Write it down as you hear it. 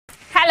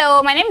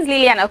Hello, my name is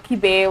Lilian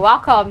Okibe.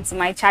 Welcome to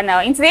my channel.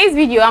 In today's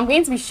video, I'm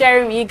going to be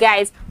sharing with you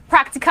guys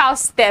practical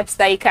steps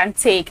that you can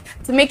take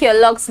to make your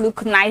locks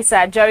look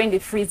nicer during the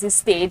frizzy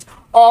stage,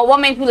 or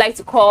what many people like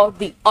to call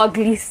the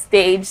ugly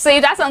stage. So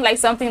if that sounds like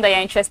something that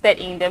you're interested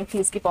in, then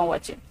please keep on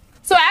watching.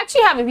 So I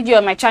actually have a video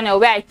on my channel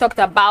where I talked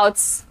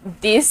about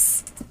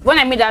this. When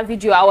I made that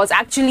video, I was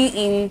actually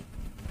in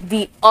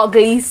the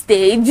ugly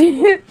stage.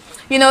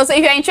 You know, so if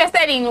you're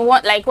interested in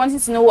wanting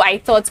to know what I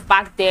thought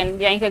back then,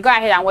 yeah, you can go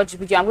ahead and watch the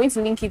video. I'm going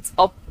to link it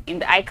up in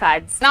the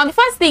iCards. Now, the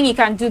first thing you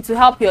can do to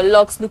help your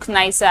locks look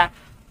nicer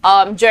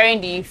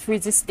during the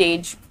frizzy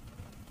stage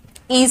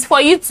is for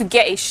you to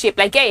get a shape,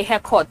 like get a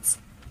haircut.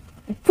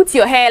 Put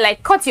your hair,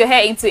 cut your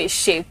hair into a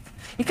shape.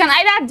 You can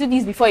either do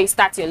this before you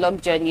start your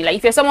lock journey. Like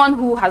if you're someone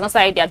who has not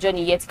started their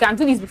journey yet, you can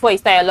do this before you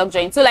start your lock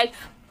journey. So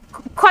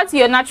cut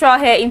your natural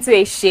hair into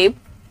a shape.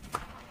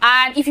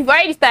 And if you've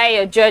already started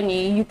your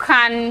journey, you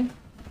can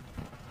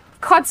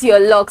cut your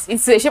locks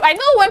into a shape. I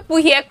know when people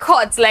hear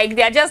cuts,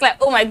 they're just like,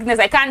 oh my goodness,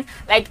 I can't,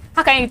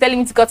 how can you tell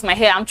me to cut my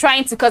hair? I'm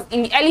trying to, because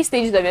in the early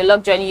stages of your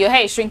lock journey, your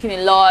hair is shrinking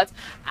a lot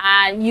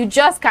and you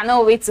just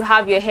cannot wait to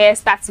have your hair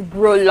start to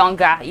grow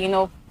longer, you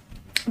know.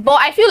 But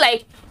I feel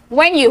like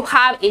when you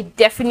have a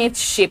definite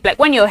shape, like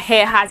when your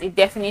hair has a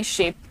definite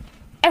shape,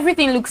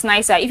 everything looks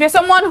nicer. If you're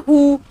someone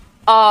who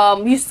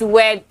used to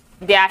wear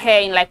their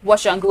hair in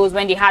wash and goes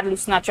when they had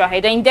loose natural hair,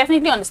 then you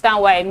definitely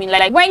understand what I mean.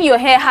 Like when your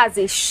hair has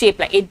a shape,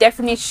 like a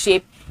definite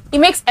shape, it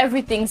makes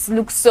everything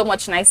look so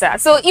much nicer.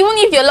 So even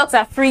if your locks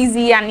are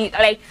frizzy and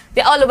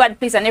they're all over the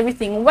place and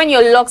everything, when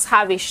your locks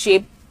have a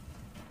shape,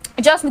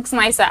 it just looks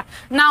nicer.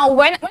 Now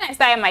when I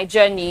started my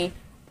journey,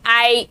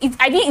 I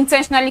didn't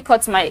intentionally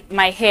cut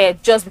my hair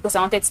just because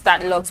I wanted to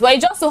start locks, but it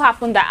just so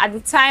happened that at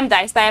the time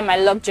that I started my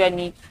lock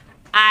journey,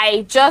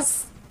 I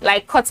just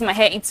cut my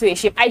hair into a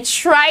shape. I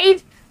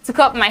tried to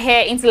cut my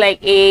hair into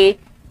a,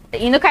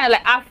 kind of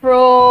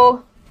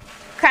afro,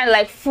 kind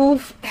of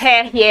full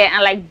hair here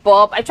and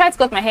bob. I tried to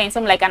cut my hair in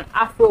something like an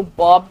afro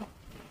bob,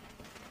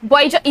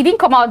 but it didn't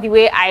come out the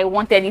way I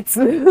wanted it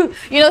to.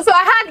 You know, so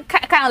I had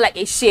kind of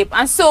a shape.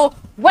 And so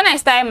when I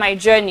started my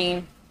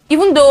journey,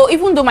 even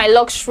though my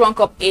locks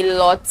shrunk up a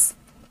lot,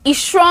 it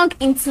shrunk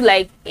into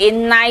a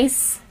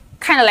nice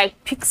kind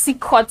of pixie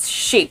cut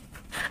shape.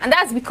 And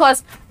that's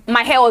because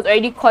my hair was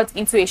already cut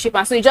into a shape,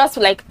 and so it just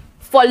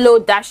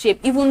followed that shape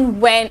even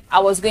when I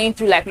was going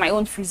through my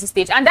own frizzy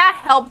stage, and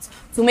that helped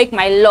to make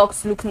my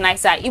locks look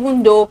nicer,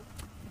 even though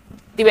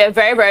they were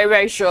very, very,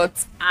 very short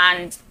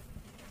and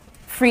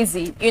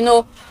frizzy. You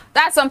know,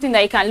 that's something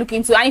that you can look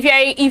into. And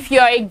if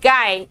you're a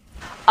guy,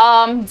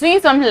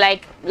 doing something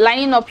like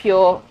lining up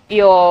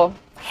your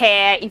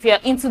hair, if you're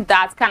into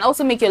that, can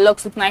also make your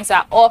locks look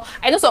nicer. Or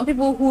I know some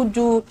people who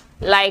do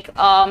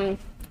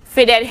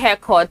faded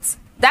haircuts,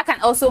 that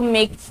can also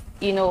make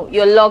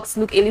your locks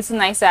look a little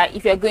nicer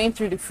if you're going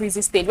through the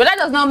frizzy stage. But that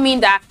does not mean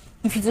that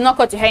if you do not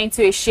cut your hair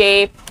into a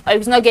shape, or if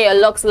you do not get your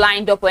locks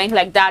lined up or anything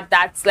like that,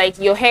 that's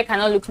your hair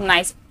cannot look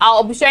nice.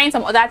 I'll be sharing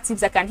some other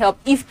tips that can help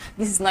if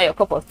this is not your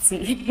cup of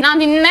tea. Now,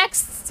 the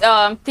next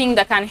thing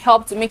that can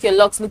help to make your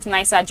locks look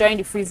nicer during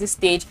the frizzy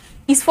stage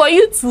is for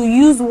you to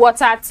use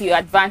water to your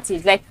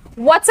advantage.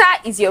 Water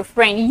is your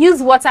friend.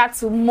 Use water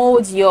to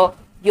mold your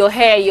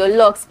hair, your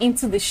locks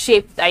into the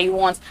shape that you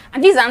want.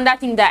 And this is another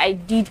thing that I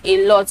did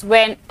a lot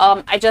when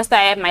I just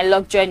started my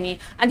lock journey,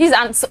 and this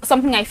is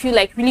something I feel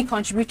really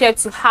contributed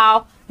to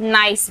how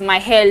nice my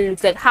hair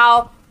looks,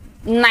 how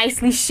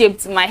nicely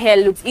shaped my hair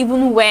looks,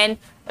 even when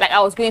I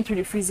was going through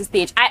the frizzy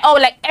stage.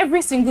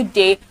 Every single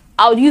day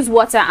I would use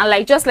water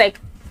and just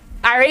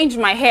arrange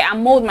my hair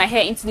and mold my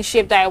hair into the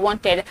shape that I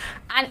wanted.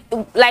 And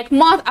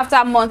month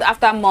after month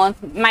after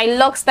month, my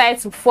locks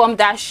started to form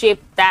that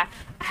shape that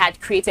I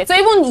had created. So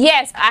even,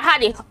 yes,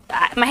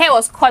 my hair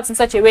was cut in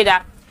such a way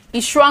that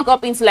it shrunk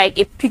up into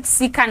a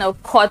pixie kind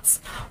of cut,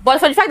 but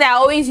for the fact that I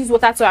always use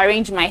water to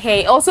arrange my hair,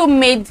 it also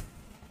made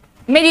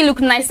it look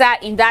nicer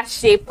in that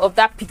shape of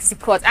that pixie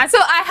cut. And so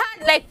I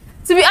had,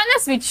 to be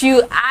honest with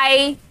you,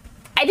 I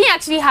didn't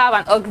actually have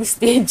an ugly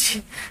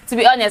stage. To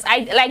be honest,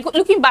 I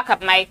looking back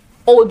at my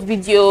old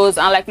videos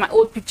and my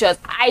old pictures,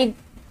 I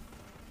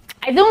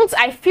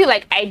feel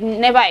like I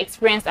never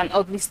experienced an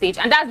ugly stage,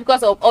 and that's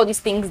because of all these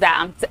things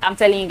that I'm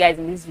telling you guys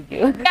in this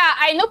video. Yeah,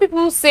 I know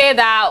people say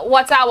that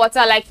water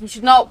you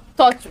should not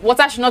touch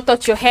water, should not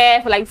touch your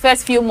hair for the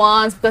first few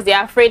months because they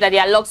are afraid that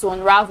their locks will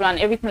unravel and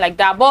everything like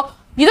that. But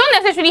you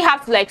don't necessarily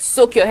have to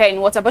soak your hair in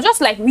water, but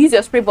just use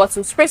your spray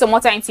bottle, spray some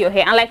water into your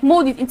hair and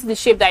mold it into the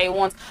shape that you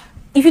want.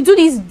 If you do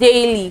this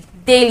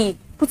daily,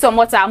 put some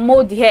water,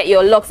 mold the hair,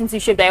 your locks into the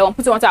shape that you want,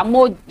 put some water,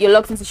 mold your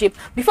locks into shape,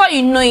 before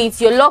you know it,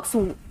 your locks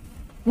will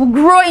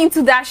grow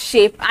into that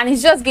shape, and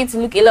it's just going to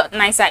look a lot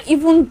nicer,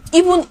 even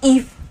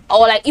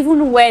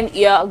even when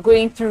you're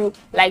going through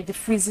the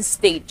frizzy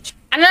stage.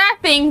 Another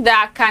thing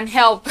that can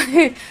help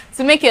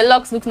to make your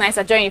locks look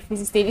nicer during the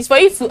frizzy stage is for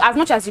you to, as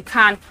much as you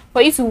can,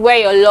 for you to wear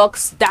your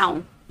locks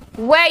down.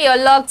 Wear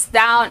your locks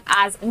down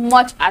as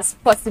much as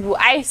possible.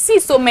 I see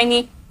so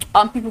many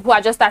people who are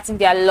just starting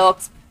their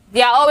locks.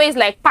 They are always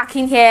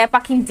packing here,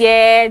 packing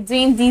there,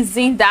 doing this,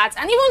 doing that,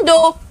 and even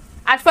though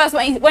at first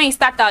when you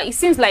start out, it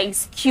seems like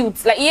it's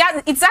cute, like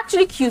it's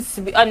actually cute,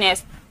 to be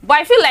honest. But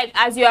I feel like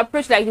as you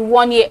approach like the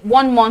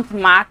 1 month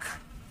mark,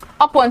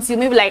 up until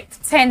maybe like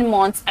 10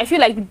 months, I feel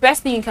like the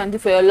best thing you can do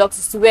for your locks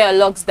is to wear your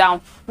locks down.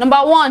 Number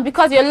one,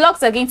 because your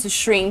locks are going to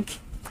shrink,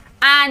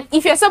 and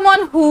if you're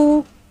someone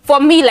who,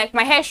 for me, like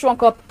my hair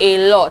shrunk up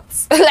a lot.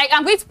 Like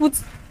I'm going to put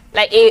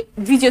like a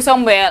video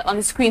somewhere on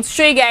the screen to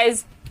show you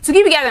guys, to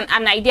give you guys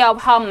an idea of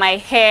how my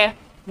hair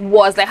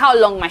was, like how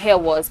long my hair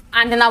was.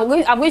 And then I'm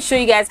going to show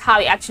you guys how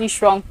it actually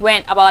shrunk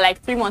when about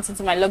like 3 months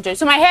into my lock journey.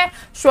 So my hair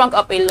shrunk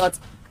up a lot,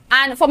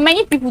 and for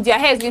many people their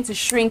hair is going to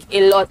shrink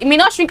a lot. It may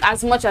not shrink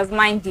as much as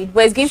mine did,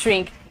 but it's going to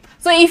shrink.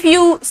 So if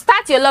you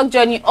start your lock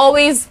journey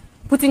always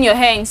putting your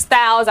hair in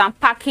styles and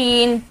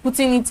packing,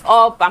 putting it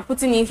up and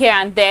putting it here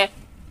and there,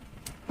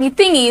 the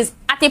thing is,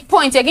 at a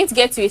point you're going to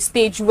get to a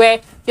stage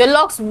where your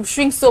locks will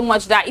shrink so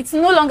much that it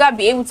will no longer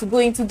be able to go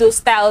into those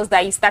styles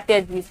that you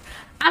started with.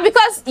 And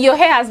because your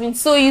hair has been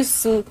so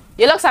used to,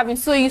 your locks have been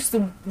so used to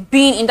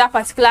being in that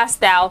particular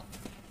style,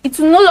 it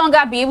will no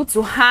longer be able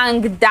to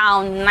hang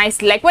down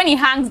nicely. Like when it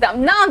hangs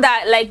down, now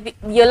that like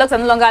your locks are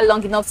no longer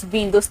long enough to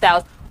be in those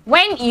styles,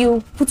 when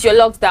you put your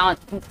locks down,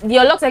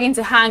 your locks are going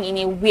to hang in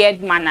a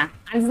weird manner,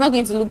 and it's not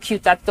going to look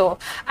cute at all.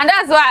 And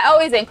that's why I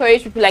always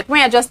encourage people, like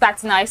when you're just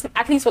starting out,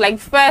 at least for like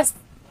the first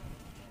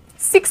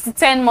 6 to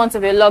 10 months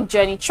of your lock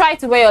journey, try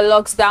to wear your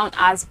locks down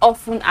as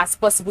often as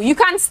possible. You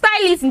can style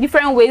it in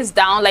different ways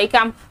down, like you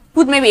can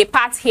put maybe a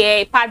part here,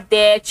 a part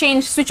there,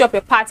 switch up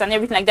your parts and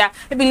everything like that.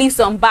 Maybe leave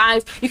some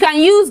bangs. You can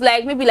use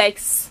like maybe like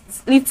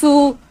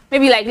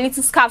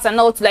little scarves and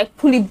all to like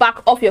pull it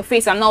back off your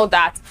face and all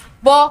that.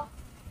 But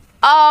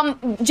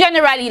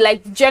generally,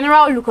 like the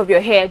general look of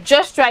your hair,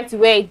 just try to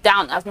wear it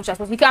down as much as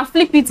possible. You can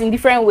flip it in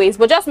different ways,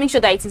 but just make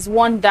sure that it is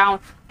worn down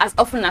as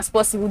often as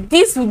possible.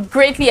 This will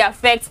greatly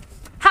affect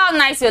how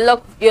nice your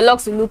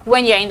locks will look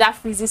when you're in that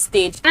frizzy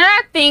stage.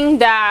 Another thing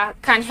that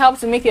can help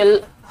to make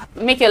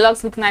your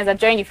locks look nicer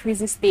during the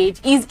frizzy stage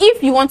is,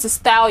 if you want to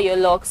style your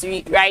locks,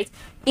 right,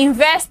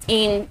 invest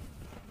in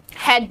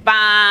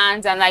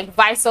headbands and like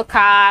visor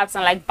caps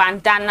and like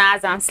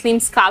bandanas and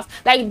slim scarves,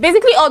 like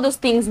basically all those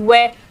things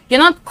where you're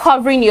not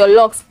covering your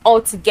locks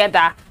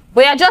altogether,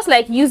 but you're just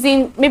like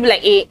using maybe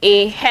like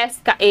a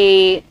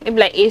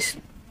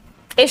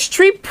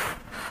strip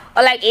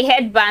or like a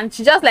headband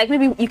to just like,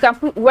 maybe you can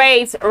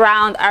wear it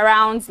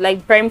around like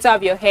the perimeter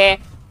of your hair,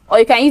 or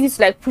you can use it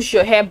to like push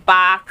your hair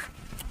back,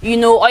 you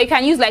know, or you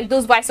can use like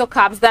those visor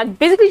caps that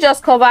basically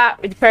just cover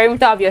the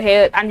perimeter of your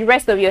hair and the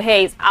rest of your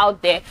hair is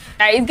out there.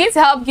 It's going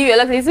to help give your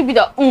locks a little bit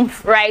of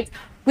oomph, right,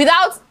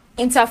 without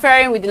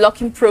interfering with the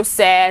locking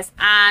process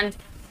and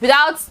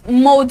without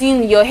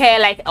molding your hair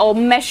like, or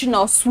meshing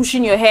or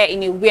swooshing your hair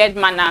in a weird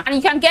manner. And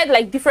you can get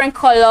like different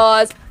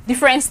colors,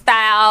 different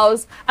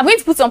styles. I'm going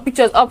to put some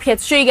pictures up here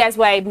to show you guys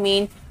what I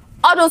mean.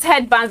 All those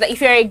headbands, like if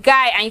you're a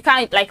guy and you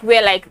can't like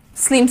wear like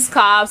slim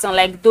scarves and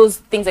like those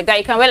things like that,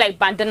 you can wear like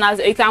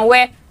bandanas, or you can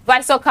wear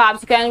visor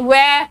caps. You can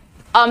wear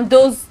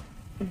those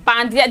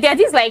bands. There are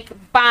these like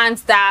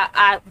bands that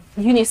are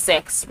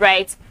unisex,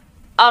 right?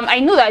 I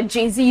know that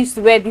Jay-Z used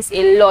to wear this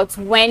a lot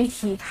when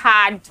he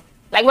had,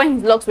 like when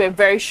his locks were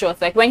very short,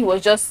 like when he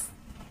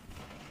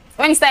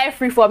started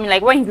freeforming,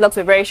 like when his locks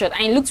were very short,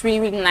 and it looks really,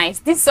 really nice.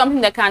 This is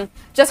something that can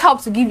just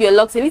help to give your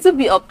locks a little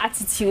bit of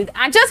attitude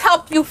and just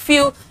help you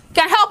feel,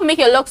 can help make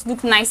your locks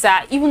look nicer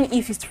even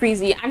if it's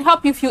frizzy, and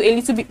help you feel a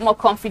little bit more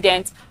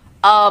confident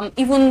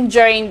even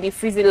during the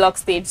frizzy lock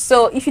stage.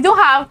 So if you don't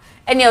have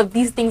any of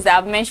these things that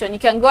I've mentioned, you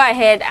can go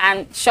ahead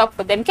and shop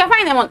for them. You can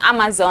find them on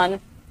Amazon. You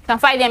can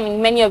find them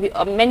in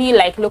many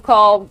like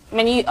local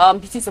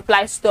beauty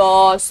supply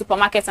stores,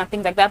 supermarkets and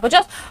things like that. But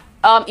just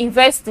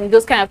invest in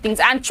those kind of things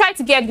and try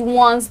to get the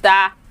ones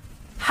that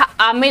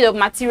are made of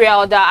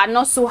material that are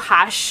not so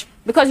harsh,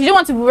 because you don't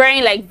want to be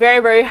wearing like very,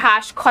 very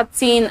harsh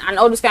cotton and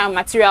all those kind of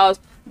materials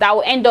that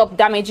will end up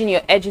damaging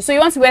your edges. So you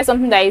want to wear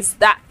something that is,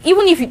 that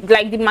even if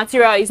like the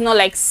material is not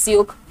like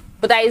silk,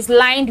 but that is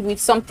lined with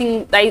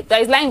something that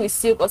is lined with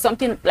silk or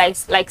something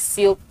like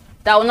silk,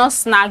 that will not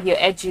snag your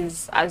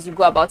edges as you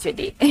go about your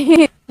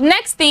day.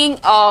 Next thing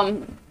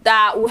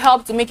that will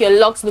help to make your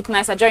locks look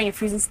nicer during the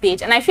frizzy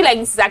stage, and I feel like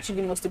this is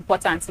actually the most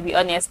important, to be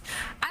honest,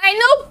 and I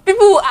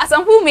know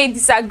some people may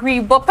disagree,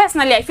 but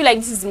personally I feel like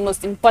this is the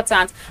most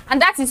important,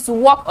 and that is to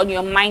work on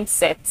your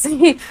mindset.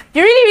 You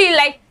really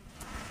like,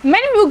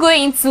 many people go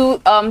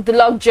into the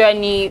lock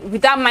journey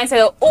with that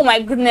mindset of, oh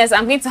my goodness,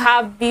 I'm going to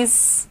have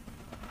this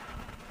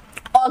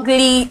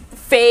ugly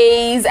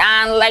phase,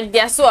 and like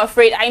they're so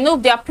afraid. I know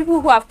there are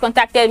people who have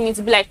contacted me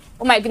to be like,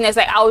 oh my goodness,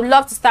 like I would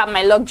love to start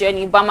my lock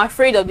journey, but I'm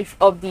afraid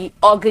of the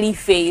ugly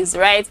phase,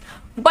 right?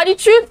 But the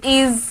truth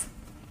is,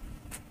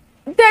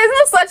 there's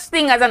no such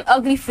thing as an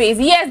ugly phase.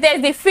 Yes,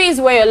 there's the phase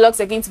where your locks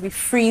are going to be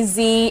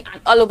frizzy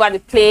and all over the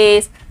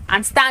place,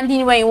 and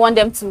standing where you want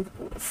them to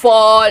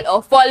fall,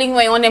 or falling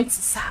where you want them to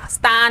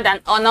stand,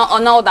 and on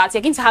all that.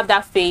 You're going to have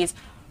that phase,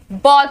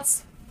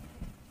 but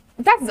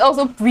that is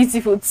also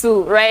beautiful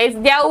too,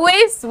 right? There are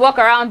ways to work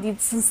around it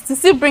to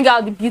still bring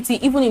out the beauty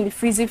even in the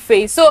frizzy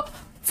phase. So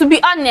to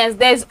be honest,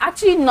 there's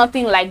actually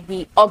nothing like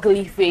the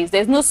ugly phase.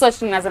 There's no such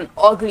thing as an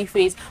ugly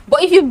phase.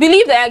 But if you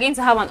believe that you're going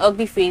to have an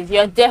ugly phase,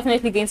 you're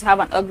definitely going to have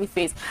an ugly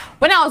phase.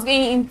 When I was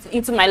going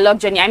into my lock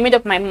journey, I made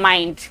up my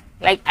mind.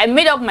 Like, I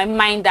made up my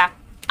mind that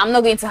I'm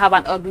not going to have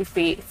an ugly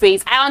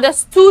phase. I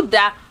understood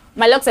that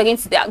my locks are going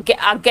to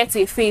get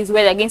to a phase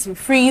where they're going to be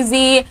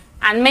frizzy,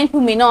 and many people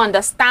may not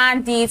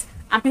understand it,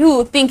 and people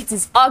will think it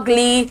is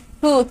ugly,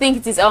 people will think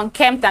it is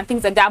unkempt and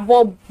things like that.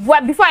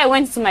 But before I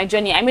went into my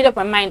journey, I made up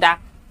my mind that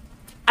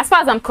as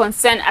far as I'm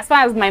concerned, as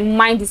far as my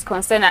mind is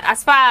concerned,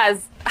 as far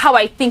as how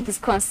I think is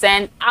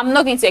concerned, I'm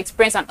not going to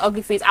experience an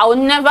ugly phase. I will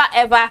never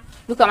ever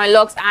look at my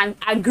locks and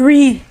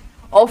agree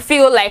or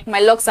feel like my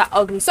locks are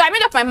ugly. So I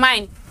made up my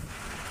mind.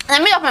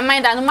 And I made up my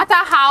mind that no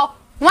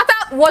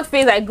matter what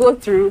phase I go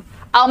through,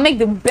 I'll make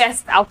the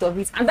best out of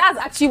it. And that's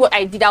actually what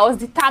I did. I was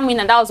determined,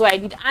 and that was what I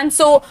did. And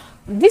so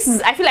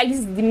I feel like this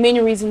is the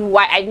main reason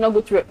why I did not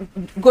go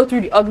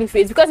through the ugly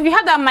phase. Because if you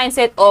have that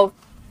mindset of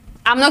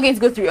I'm not going to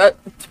go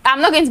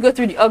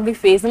through the ugly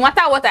phase, no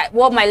matter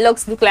what my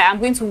looks look like, I'm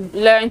going to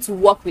learn to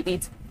work with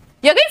it.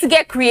 You're going to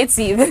get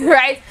creative,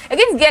 right? You're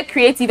going to get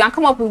creative and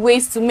come up with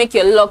ways to make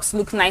your locks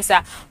look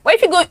nicer. But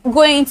if you're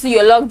going into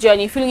your lock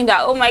journey feeling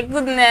that, oh my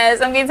goodness,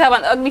 I'm going to have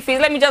an ugly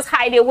phase, let me just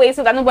hide away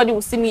so that nobody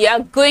will see me, you're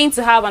going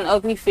to have an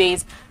ugly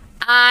phase,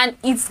 and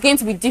it's going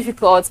to be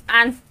difficult.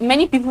 And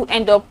many people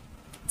end up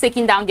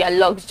taking down their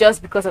locks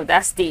just because of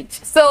that stage.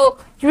 So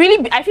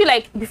I feel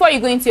like before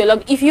you go into your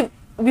lock,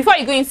 before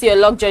you go into your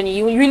lock journey,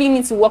 you really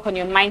need to work on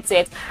your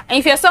mindset. And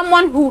if you're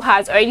someone who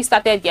has already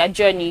started their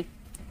journey,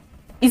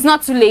 it's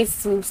not too late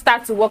to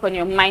start to work on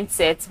your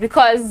mindset,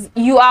 because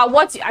you are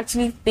what you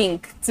actually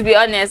think, to be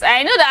honest.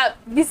 I know that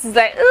this is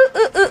like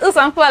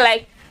some people are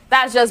like,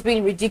 that's just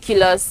being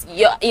ridiculous.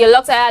 Your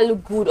locks either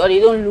look good or they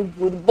don't look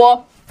good.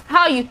 But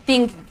how you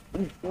think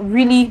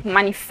really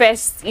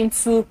manifests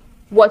into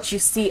what you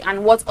see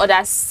and what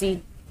others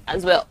see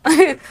as well.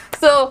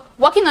 So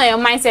working on your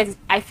mindset,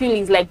 I feel,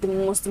 is like the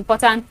most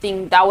important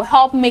thing that will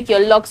help make your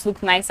locks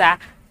look nicer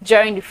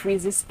during the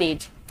frizzy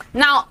stage.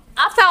 Now,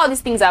 after all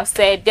these things I've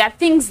said, there are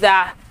things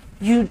that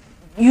you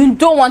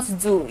don't want to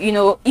do, you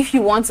know, if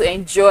you want to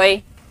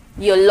enjoy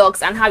your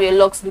locks and have your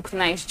locks look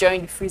nice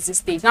during the frizzy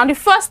stage. Now, the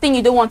first thing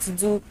you don't want to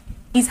do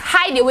is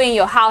hide away in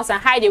your house and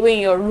hide away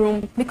in your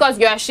room because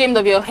you're ashamed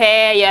of your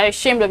hair, you're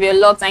ashamed of your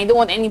locks, and you don't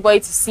want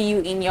anybody to see you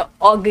in your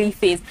ugly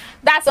face.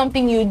 That's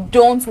something you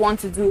don't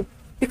want to do,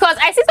 because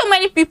I see so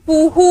many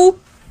people who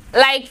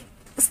like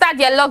start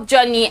their lock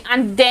journey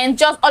and then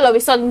just all of a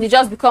sudden they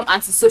just become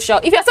antisocial.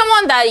 If you're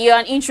someone that you're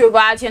an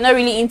introvert, you're not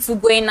really into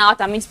going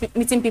out and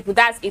meeting people,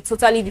 that's a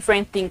totally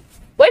different thing.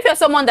 But if you're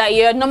someone that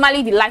you're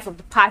normally the life of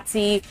the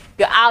party,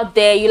 you're out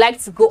there, you like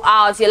to go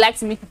out, you like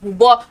to meet people,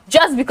 but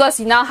just because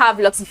you now have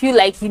locks, you feel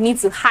like you need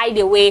to hide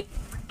away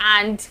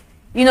and,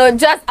 you know,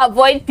 just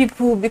avoid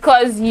people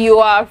because you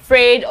are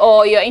afraid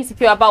or you're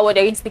insecure about what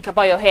they're going to think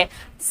about your hair.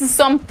 This is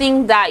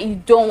something that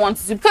you don't want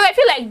to do, because I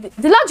feel like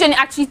the lock journey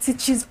actually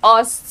teaches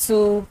us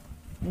to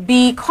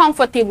be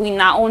comfortable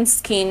in our own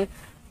skin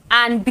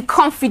and be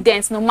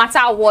confident no matter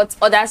what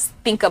others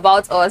think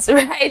about us,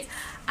 right?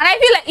 And I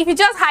feel like if you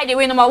just hide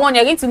away, number one,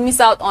 you're going to miss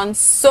out on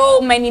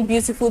so many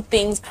beautiful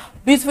things,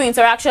 beautiful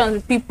interactions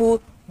with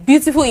people,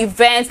 beautiful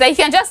events. Like,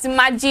 you can just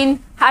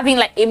imagine having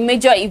like a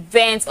major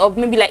event of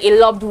maybe like a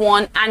loved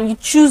one and you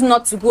choose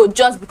not to go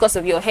just because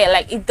of your hair.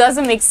 Like, it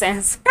doesn't make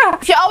sense.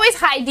 If you're always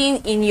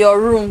hiding in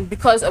your room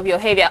because of your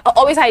hair, you're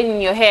always hiding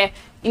in your hair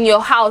in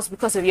your house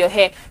because of your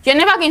hair, you're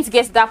never going to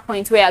get to that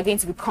point where you're going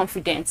to be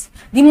confident.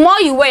 The more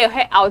you wear your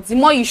hair out, the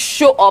more you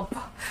show up,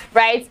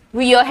 right,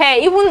 with your hair,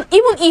 even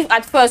if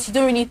at first you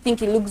don't really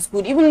think it looks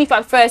good, even if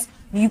at first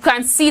you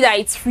can see that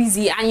it's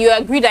frizzy and you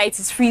agree that it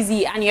is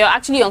frizzy and you're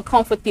actually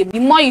uncomfortable, the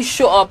more you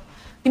show up,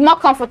 the more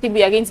comfortable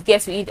you're going to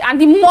get with it, and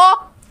the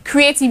more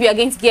creative you're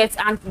going to get,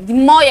 and the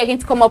more you're going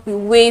to come up with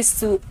ways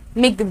to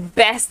make the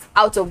best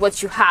out of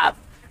what you have,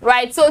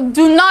 right? So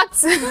do not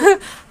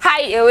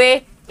hide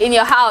away in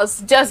your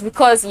house just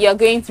because you're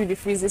going through the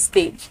frizzy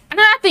stage.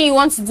 Another thing you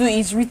want to do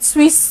is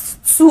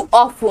retwist too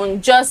often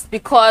just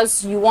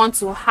because you want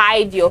to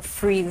hide your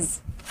frizz.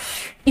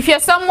 If you're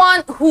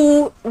someone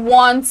who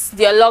wants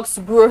their locks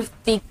to grow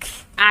thick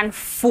and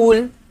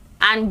full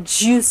and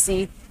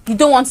juicy, you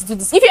don't want to do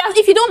this.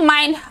 If you don't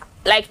mind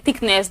like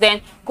thickness, then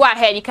go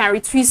ahead, you can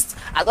retwist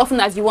as often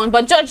as you want,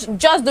 but just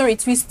don't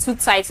retwist too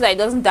tight so that it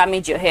doesn't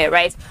damage your hair,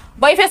 right?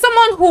 But if you're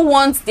someone who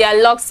wants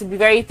their locks to be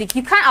very thick,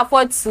 you can't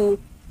afford to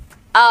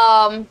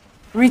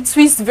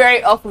retwist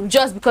very often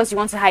just because you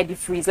want to hide the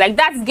frizz. Like,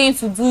 that's going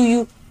to do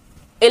you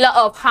a lot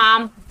of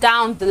harm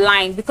down the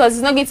line, because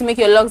it's not going to make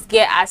your locks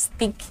get as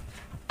thick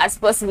as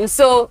possible.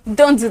 So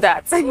don't do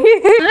that.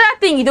 Another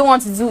thing you don't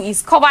want to do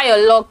is cover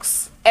your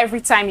locks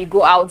every time you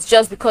go out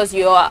just because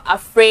you're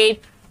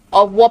afraid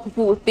of what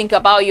people will think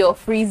about your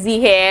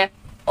frizzy hair,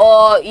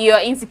 or you're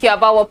insecure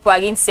about what people are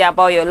going to say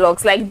about your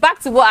locks. Like, back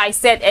to what I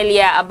said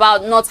earlier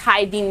about not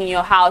hiding in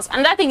your house,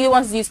 and that thing you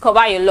want to do is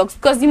cover your locks,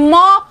 because the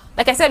more,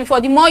 like I said before,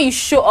 the more you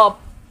show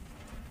up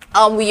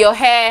with your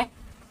hair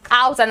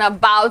out and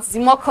about, the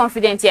more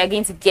confident you're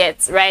going to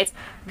get, right?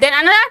 Then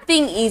another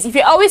thing is, if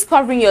you're always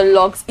covering your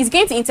locks, it's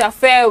going to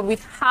interfere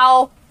with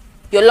how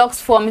your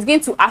locks form. It's going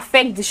to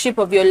affect the shape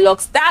of your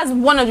locks. That's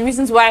one of the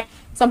reasons why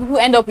some people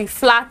end up with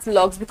flat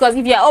locks, because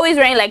if you're always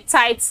wearing like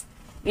tight,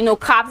 you know,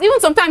 caps, even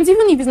sometimes,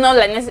 even if it's not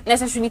like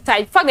necessarily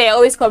tight, the fact that you're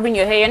always covering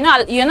your hair,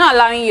 you're not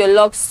allowing your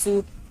locks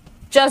to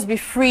just be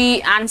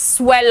free and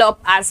swell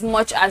up as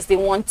much as they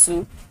want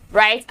to,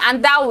 right?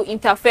 And that will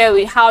interfere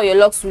with how your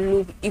locks will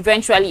look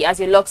eventually as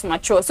your locks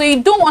mature. So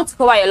you don't want to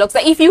cover your locks.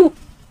 Like if you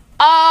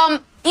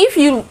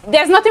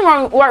there's nothing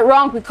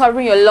wrong with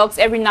covering your locks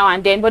every now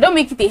and then, but don't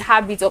make it a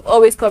habit of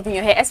always covering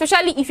your hair,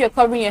 especially if you're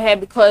covering your hair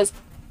because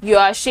you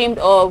are ashamed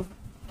of,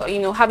 you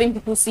know, having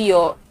people see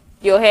your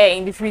hair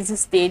in the freezing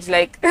stage.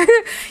 Like you're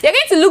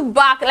going to look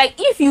back, like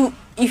if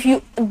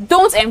you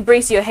don't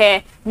embrace your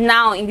hair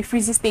now in the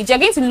freezing stage, you're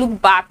going to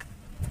look back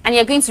and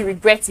you're going to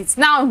regret it.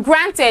 Now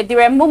granted, there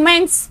were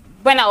moments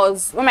when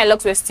my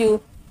locks were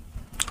still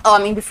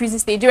in the freezing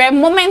stage. There were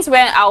moments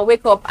when I'll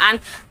wake up and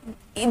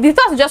the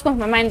thoughts just come to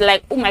my mind,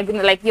 like, oh my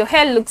goodness, like your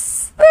hair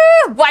looks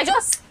but I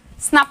just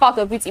snap out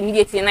of it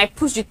immediately and I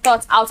push the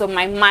thoughts out of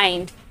my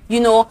mind,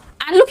 you know.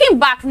 And looking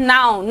back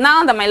now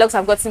that my locks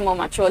have gotten more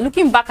mature,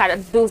 looking back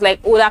at those like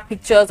older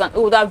pictures and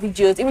older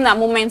videos, even at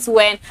moments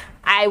when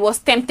I was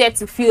tempted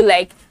to feel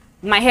like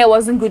my hair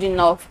wasn't good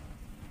enough,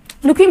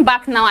 looking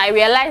back now, I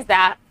realized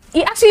that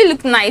it actually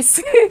looked nice.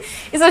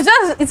 it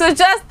was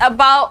just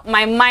about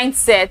my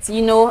mindset,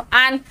 you know.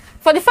 And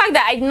for the fact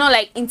that I did not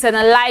like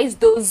internalize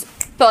those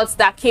thoughts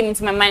that came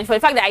into my mind, for the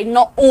fact that I did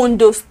not own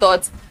those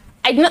thoughts,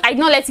 I did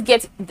not let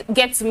it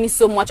get to me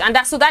so much, and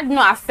that did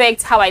not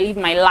affect how I live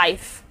my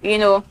life, you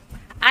know.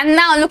 And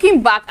now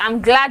looking back,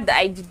 I'm glad that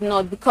I did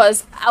not,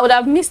 because I would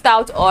have missed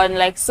out on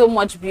like so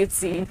much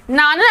beauty.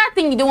 Now another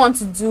thing you don't want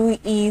to do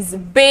is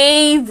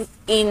bathe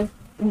in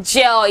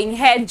gel, in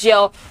hair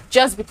gel,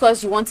 just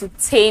because you want to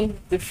tame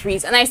the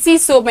frizz. And I see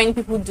so many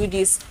people do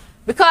this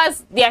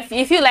because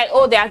they feel like,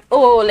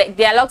 like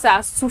their locks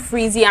are too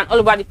frizzy and all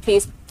over the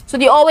place, so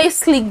they always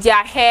slick their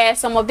hair.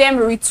 Some of them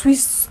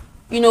retwist,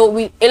 you know,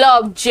 with a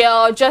lot of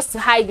gel just to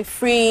hide the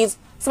frizz.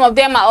 Some of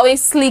them are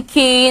always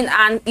slicking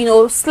and, you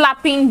know,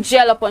 slapping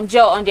gel upon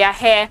gel on their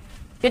hair.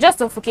 You're just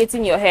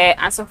suffocating your hair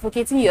and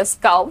suffocating your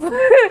scalp. And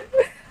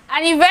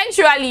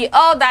eventually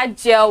all that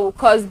gel will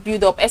cause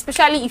build-up,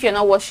 especially if you're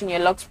not washing your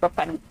locks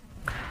properly.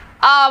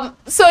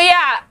 So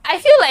yeah, I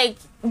feel like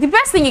the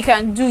best thing you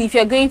can do if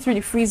you're going through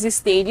the frizzy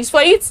stage is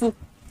for you to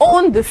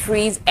own the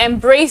frizz,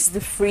 embrace the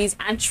frizz,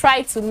 and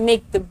try to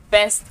make the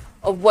best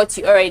of what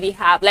you already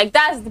have. Like,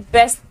 that's the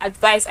best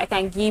advice I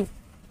can give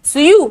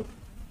to you.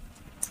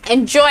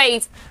 Enjoy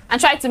it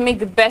and try to make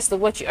the best of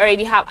what you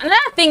already have. Another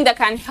thing that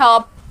can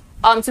help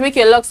to make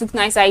your locks look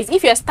nicer is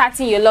if you're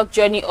starting your lock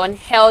journey on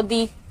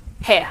healthy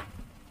hair.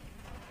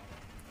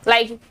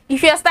 Like,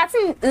 if you're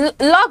starting,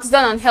 locks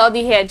done on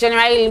healthy hair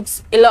generally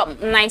looks a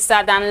lot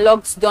nicer than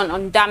locks done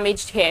on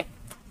damaged hair.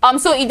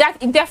 So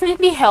it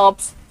definitely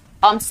helps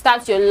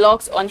start your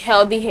locks on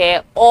healthy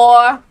hair,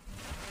 or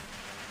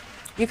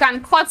you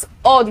can cut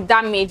all the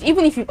damage.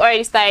 Even if you've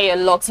already started your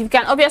locks, you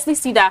can obviously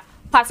see that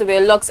parts of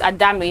your locks are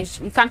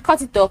damaged. You can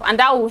cut it off and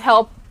that will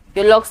help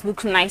your locks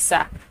look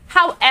nicer.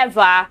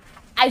 However,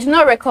 I do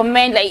not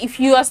recommend, like, if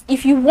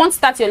you want to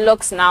start your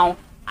locks now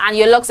and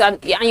your locks are,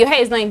 and your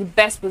hair is not in the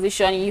best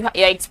position,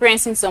 you're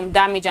experiencing some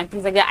damage and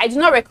things like that, I do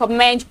not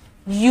recommend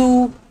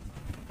you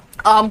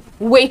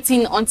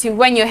waiting until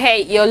when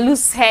your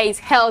loose hair is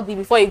healthy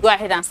before you go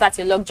ahead and start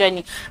your lock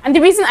journey. And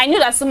the reason, I know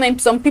that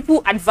some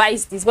people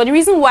advise this, but the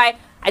reason why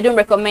I don't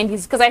recommend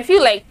this is because I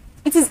feel like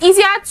it is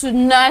easier to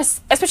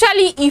nurse,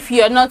 especially if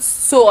you're not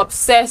so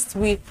obsessed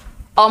with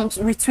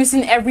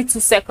retwisting every 2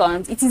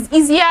 seconds. It is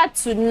easier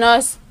to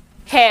nurse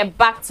hair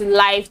back to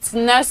life, to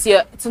nurse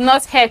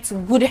hair to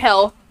good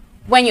health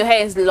when your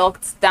hair is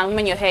locked than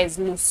when your hair is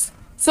loose.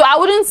 So I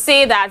wouldn't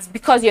say that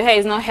because your hair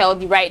is not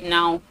healthy right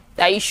now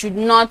that you should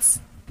not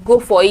go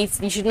for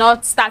it. You should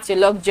not start your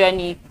lock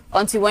journey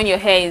until when your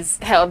hair is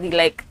healthy.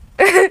 Like,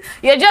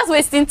 you're just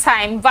wasting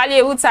time,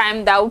 valuable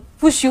time that will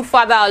push you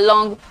further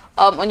along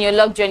on your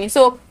lock journey.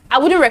 So I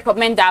wouldn't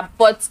recommend that,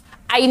 but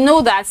I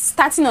know that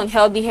starting on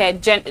healthy hair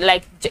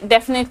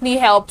definitely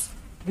helps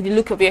with the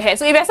look of your hair.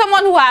 So if you're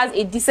someone who has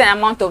a decent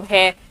amount of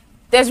hair,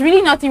 there's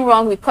really nothing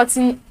wrong with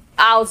cutting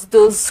out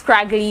those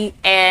scraggly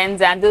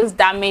ends and those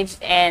damaged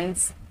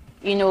ends,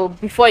 you know,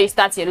 before you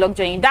start your lock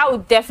journey. That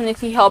would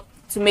definitely help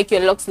to make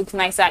your locks look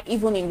nicer,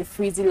 even in the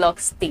frizzy lock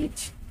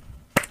stage.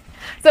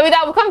 So with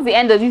that, we'll come to the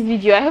end of this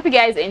video. I hope you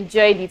guys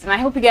enjoyed it and I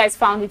hope you guys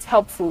found it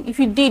helpful. If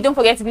you did, don't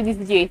forget to give this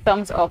video a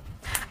thumbs up.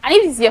 And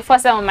if this is your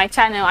first time on my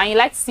channel and you'd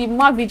like to see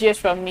more videos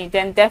from me,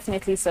 then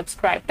definitely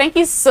subscribe. Thank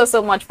you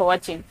so much for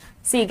watching.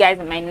 See you guys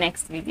in my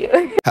next video.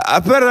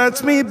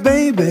 Apparat me,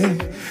 baby.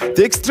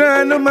 Te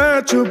extraño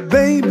macho,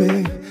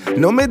 baby.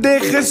 No me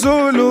dejes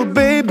solo,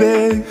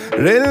 baby.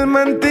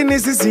 Realmente te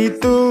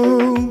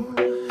necesito.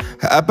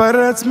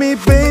 Apparat me,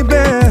 baby.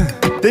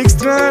 Te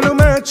extraño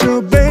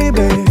macho,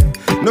 baby.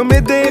 No me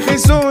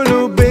dejes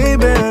solo,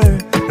 baby.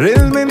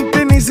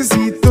 Realmente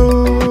necesito.